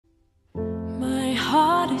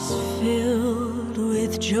filled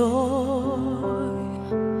with joy.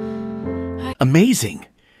 Amazing,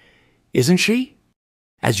 isn't she?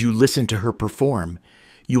 As you listen to her perform,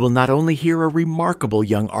 you will not only hear a remarkable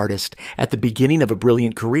young artist at the beginning of a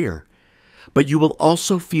brilliant career, but you will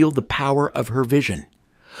also feel the power of her vision,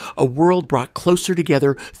 a world brought closer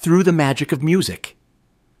together through the magic of music.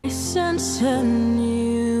 I sense a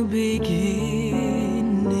new beginning,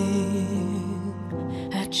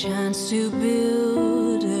 a chance to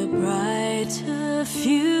build a brighter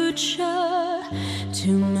future,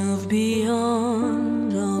 to move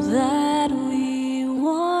beyond all that we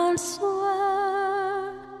once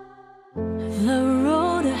were. The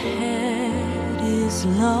road ahead is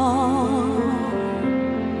long,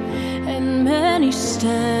 and many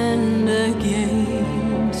stand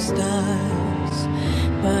against us,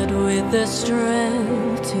 but with the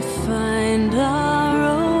strength to find our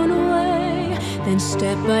own way, then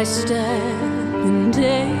step by step and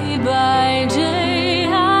day by day,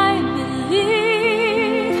 I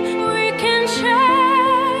believe we can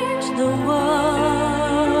change the world.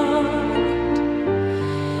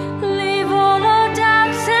 Leave all our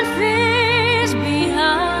doubts and fears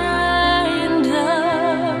behind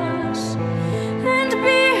us, and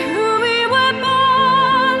be who we were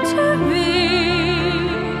born to be.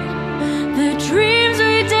 The dreams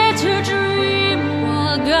we dare to dream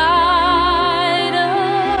will guide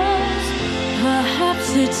us. Perhaps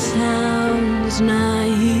it sounds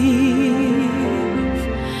naive,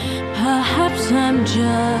 perhaps I'm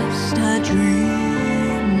just a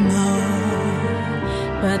dreamer,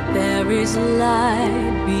 but there is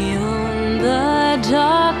light beyond the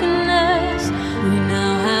darkness. We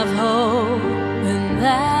now have hope, and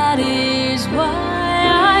that is why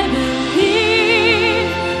I believe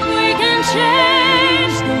we can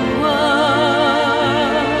change the world.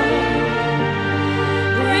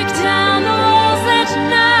 Break down the walls that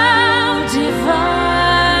now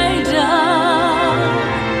divide us,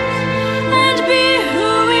 and be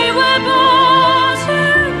who we were born to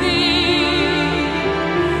be.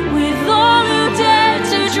 With all who dare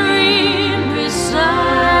to dream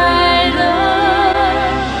beside us,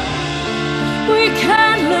 we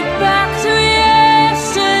can't look back to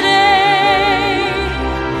yesterday,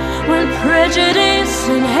 when prejudice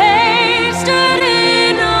and hate stood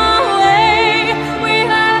in our way. We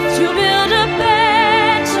have to build a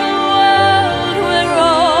better world where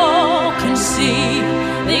all can see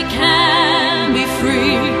they can be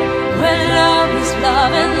free, where love is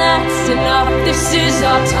love and that's enough. This is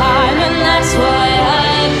our time, and that's why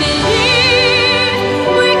I believe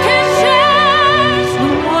we can change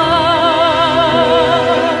the world.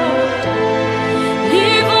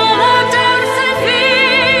 Leave all our doubts and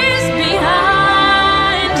fears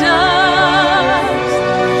behind us,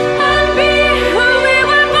 and be who we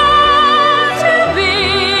were born to be.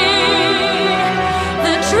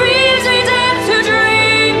 The dreams we dare to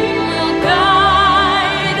dream will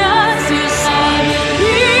guide us. Yes, I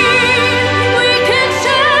believe we can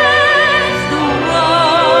change the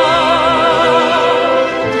world.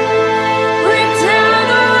 Break down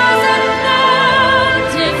the walls that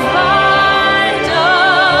now divide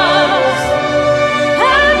us,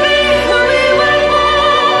 and be who we were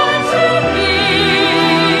born to be.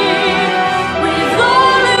 With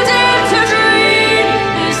all who dare to dream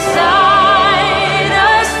beside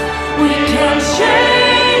us, we can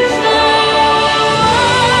change the world.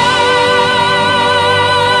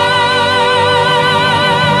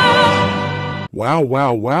 Wow,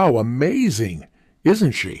 wow, wow, amazing,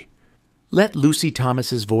 isn't she? Let Lucy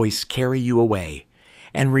Thomas's voice carry you away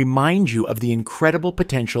and remind you of the incredible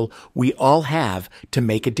potential we all have to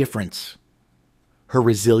make a difference. Her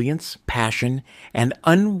resilience, passion, and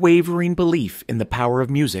unwavering belief in the power of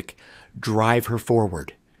music drive her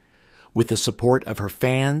forward. With the support of her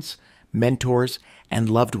fans, mentors, and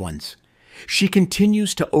loved ones, she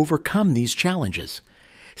continues to overcome these challenges,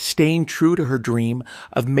 staying true to her dream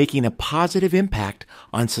of making a positive impact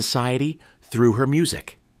on society through her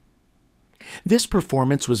music. This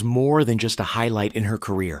performance was more than just a highlight in her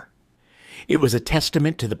career. It was a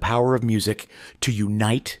testament to the power of music to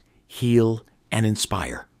unite, heal, and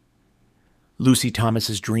inspire. Lucy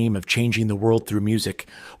Thomas's dream of changing the world through music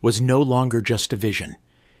was no longer just a vision.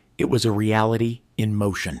 It was a reality in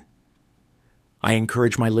motion. I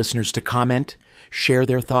encourage my listeners to comment, share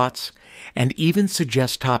their thoughts, and even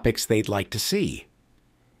suggest topics they'd like to see.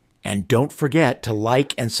 And don't forget to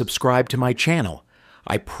like and subscribe to my channel.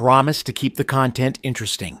 I promise to keep the content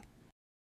interesting.